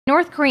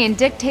North Korean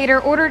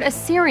dictator ordered a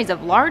series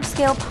of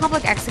large-scale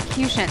public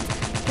executions,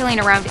 killing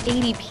around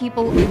 80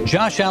 people.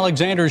 Josh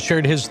Alexander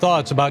shared his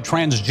thoughts about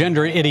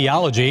transgender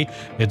ideology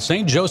at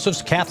St.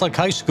 Joseph's Catholic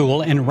High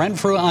School in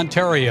Renfrew,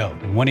 Ontario.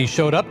 When he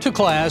showed up to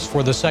class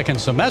for the second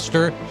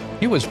semester,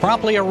 he was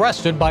promptly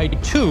arrested by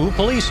 2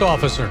 police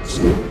officers.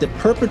 The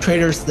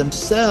perpetrators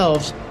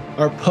themselves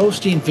are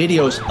posting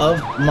videos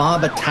of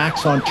mob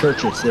attacks on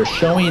churches. They're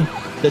showing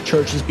the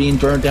churches being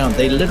burned down.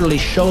 They literally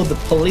show the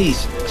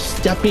police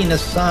stepping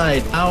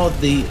aside, allow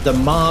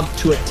the mob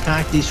to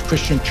attack these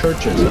Christian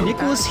churches.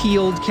 Nicholas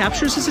Heald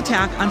captures his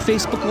attack on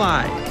Facebook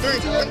Live.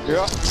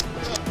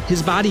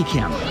 His body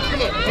camera.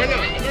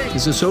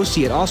 His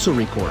associate also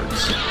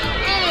records.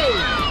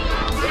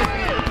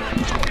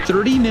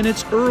 30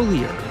 minutes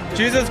earlier,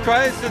 Jesus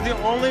Christ is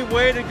the only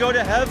way to go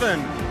to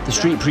heaven. The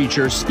street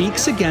preacher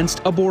speaks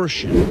against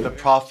abortion. The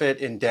prophet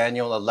in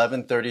Daniel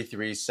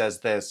 11:33 says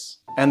this,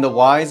 "And the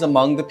wise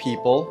among the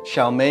people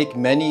shall make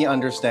many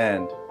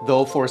understand,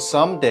 though for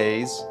some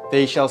days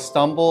they shall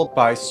stumble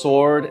by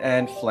sword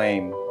and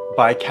flame,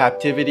 by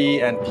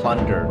captivity and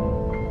plunder."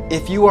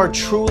 If you are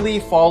truly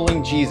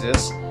following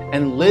Jesus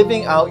and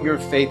living out your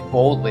faith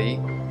boldly,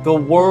 the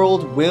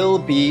world will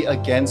be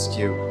against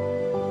you.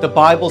 The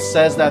Bible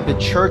says that the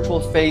church will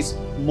face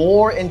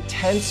more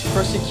intense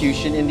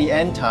persecution in the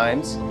end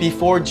times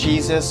before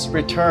Jesus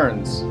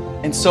returns.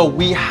 And so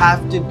we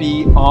have to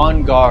be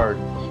on guard.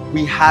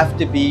 We have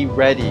to be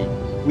ready.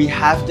 We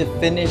have to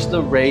finish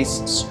the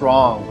race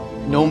strong,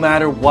 no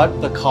matter what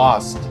the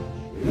cost.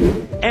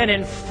 And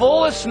in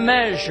fullest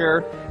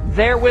measure,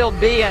 there will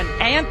be an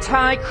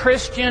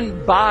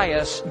anti-Christian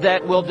bias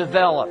that will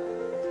develop.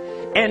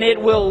 And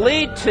it will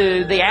lead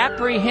to the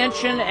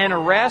apprehension and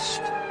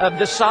arrest of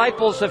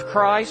disciples of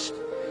Christ.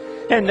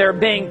 And they're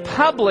being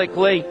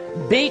publicly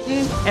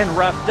beaten and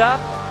roughed up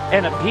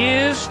and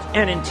abused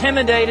and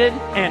intimidated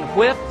and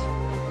whipped.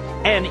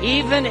 And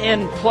even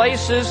in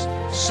places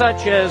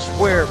such as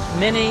where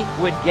many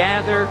would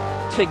gather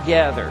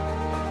together.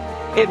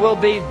 It will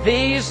be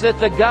these that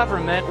the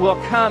government will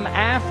come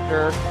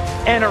after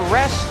and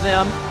arrest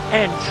them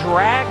and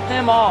drag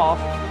them off,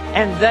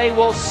 and they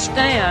will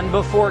stand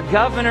before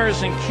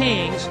governors and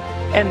kings,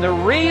 and the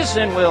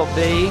reason will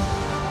be,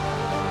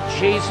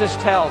 Jesus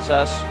tells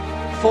us,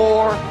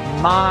 for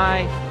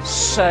my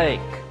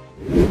sake.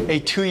 A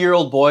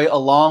 2-year-old boy,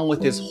 along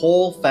with his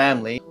whole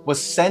family,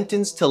 was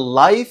sentenced to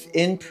life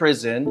in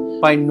prison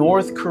by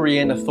North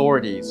Korean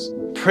authorities.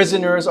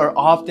 Prisoners are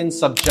often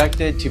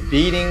subjected to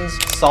beatings,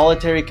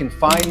 solitary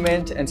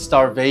confinement, and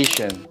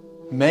starvation.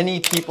 Many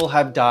people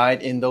have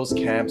died in those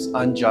camps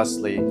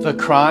unjustly. The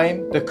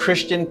crime, the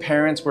Christian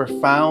parents were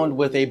found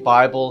with a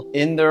Bible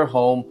in their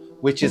home,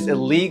 which is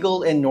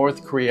illegal in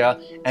North Korea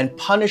and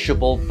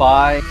punishable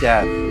by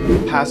death.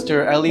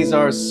 Pastor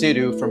Elizar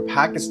Sidhu from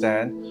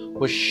Pakistan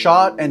was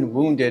shot and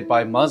wounded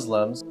by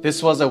Muslims.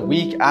 This was a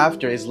week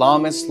after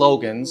Islamist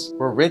slogans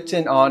were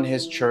written on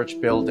his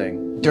church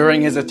building.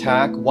 During his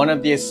attack, one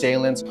of the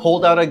assailants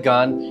pulled out a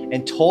gun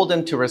and told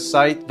him to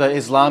recite the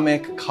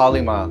Islamic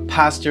kalima.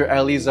 Pastor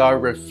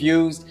Elizar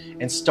refused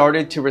and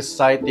started to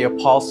recite the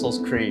Apostles'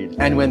 Creed.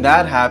 And when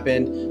that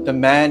happened, the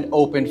man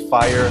opened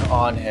fire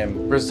on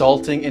him,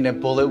 resulting in a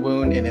bullet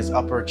wound in his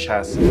upper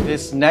chest.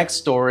 This next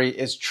story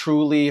is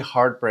truly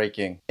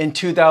heartbreaking. In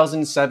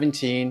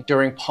 2017,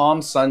 during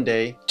Palm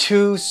Sunday,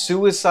 2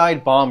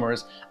 suicide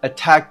bombers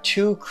attacked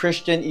 2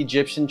 Christian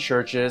Egyptian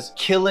churches,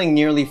 killing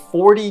nearly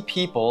 40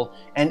 people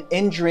and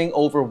injuring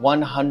over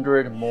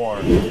 100 more.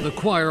 The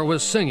choir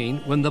was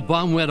singing when the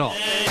bomb went off.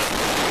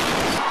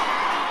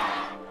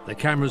 The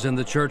cameras in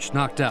the church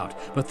knocked out,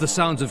 but the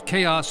sounds of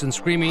chaos and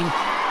screaming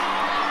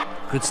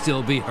could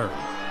still be heard.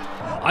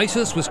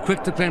 ISIS was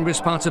quick to claim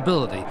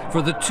responsibility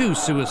for the 2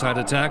 suicide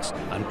attacks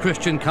on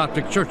Christian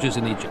Coptic churches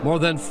in Egypt. More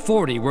than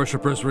 40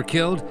 worshippers were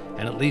killed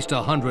and at least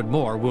 100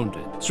 more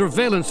wounded.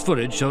 Surveillance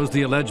footage shows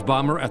the alleged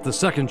bomber at the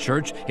second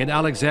church in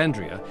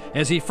Alexandria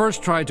as he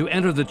first tried to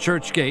enter the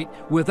church gate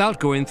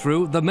without going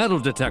through the metal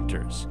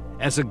detectors.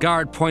 As a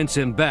guard points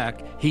him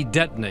back, he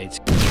detonates.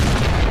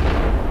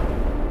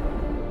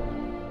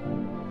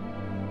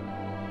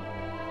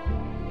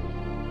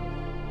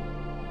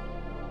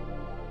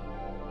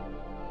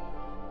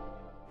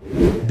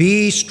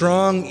 Be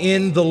strong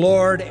in the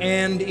Lord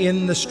and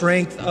in the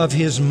strength of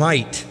His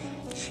might.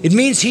 It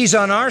means He's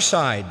on our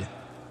side.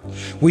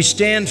 We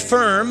stand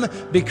firm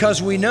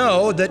because we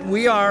know that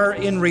we are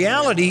in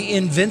reality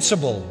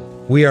invincible.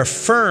 We are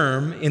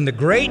firm in the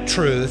great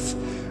truth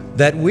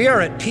that we are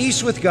at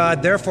peace with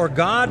God, therefore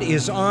God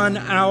is on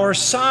our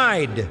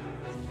side.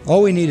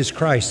 All we need is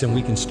Christ, and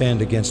we can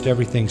stand against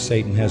everything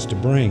Satan has to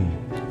bring.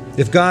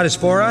 If God is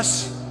for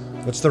us,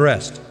 what's the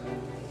rest?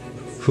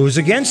 Who's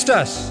against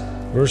us?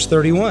 Verse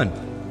 31.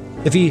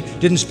 If He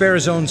didn't spare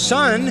His own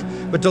Son,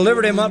 but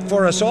delivered Him up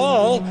for us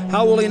all,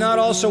 how will He not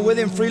also with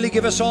Him freely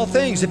give us all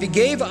things? If He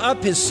gave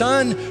up His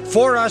Son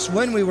for us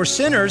when we were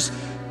sinners,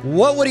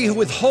 what would He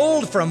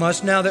withhold from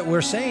us now that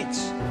we're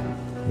saints?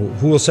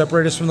 Who will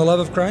separate us from the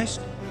love of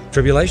Christ?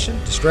 Tribulation,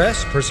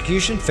 distress,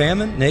 persecution,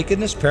 famine,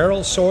 nakedness,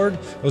 peril, sword.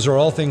 Those are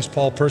all things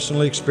Paul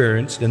personally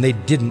experienced, and they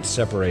didn't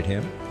separate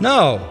him.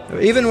 No,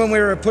 even when we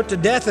were put to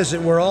death, as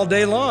it were, all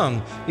day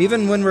long,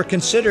 even when we're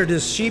considered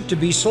as sheep to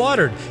be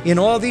slaughtered, in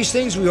all these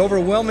things we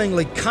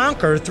overwhelmingly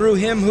conquer through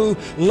him who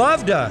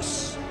loved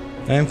us.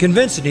 I am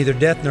convinced that neither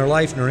death, nor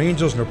life, nor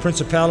angels, nor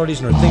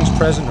principalities, nor things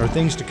present, nor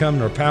things to come,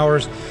 nor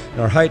powers,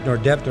 nor height, nor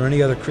depth, nor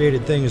any other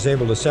created thing is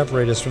able to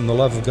separate us from the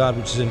love of God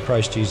which is in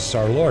Christ Jesus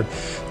our Lord.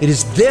 It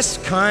is this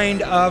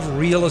kind of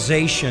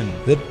realization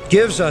that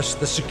gives us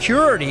the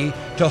security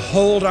to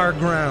hold our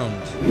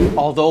ground.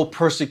 Although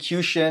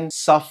persecution,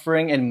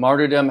 suffering, and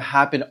martyrdom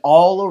happen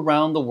all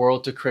around the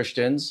world to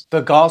Christians,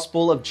 the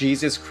gospel of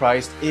Jesus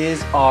Christ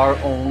is our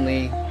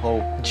only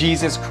hope.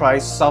 Jesus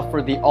Christ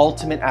suffered the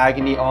ultimate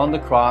agony on the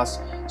cross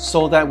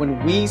so that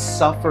when we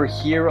suffer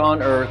here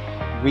on earth,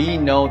 we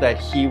know that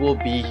He will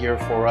be here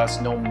for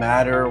us no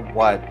matter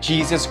what.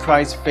 Jesus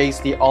Christ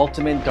faced the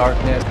ultimate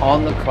darkness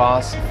on the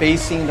cross,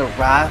 facing the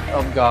wrath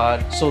of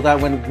God, so that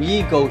when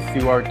we go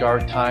through our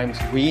dark times,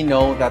 we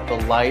know that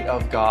the light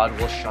of God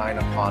will shine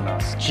upon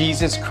us.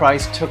 Jesus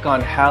Christ took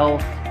on hell,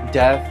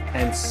 death,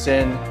 and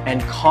sin,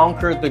 and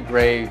conquered the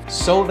grave,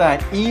 so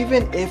that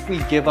even if we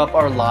give up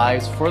our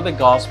lives for the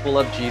gospel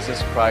of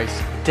Jesus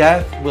Christ,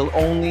 death will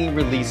only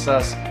release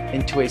us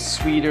into a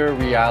sweeter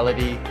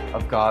reality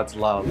of God's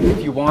love.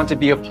 If you want to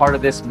be a part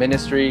of this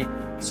ministry,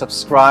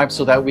 subscribe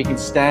so that we can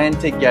stand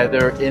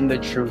together in the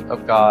truth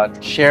of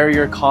God. Share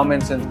your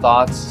comments and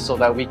thoughts so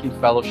that we can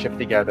fellowship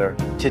together.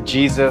 To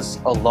Jesus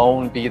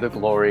alone be the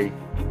glory.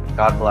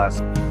 God bless.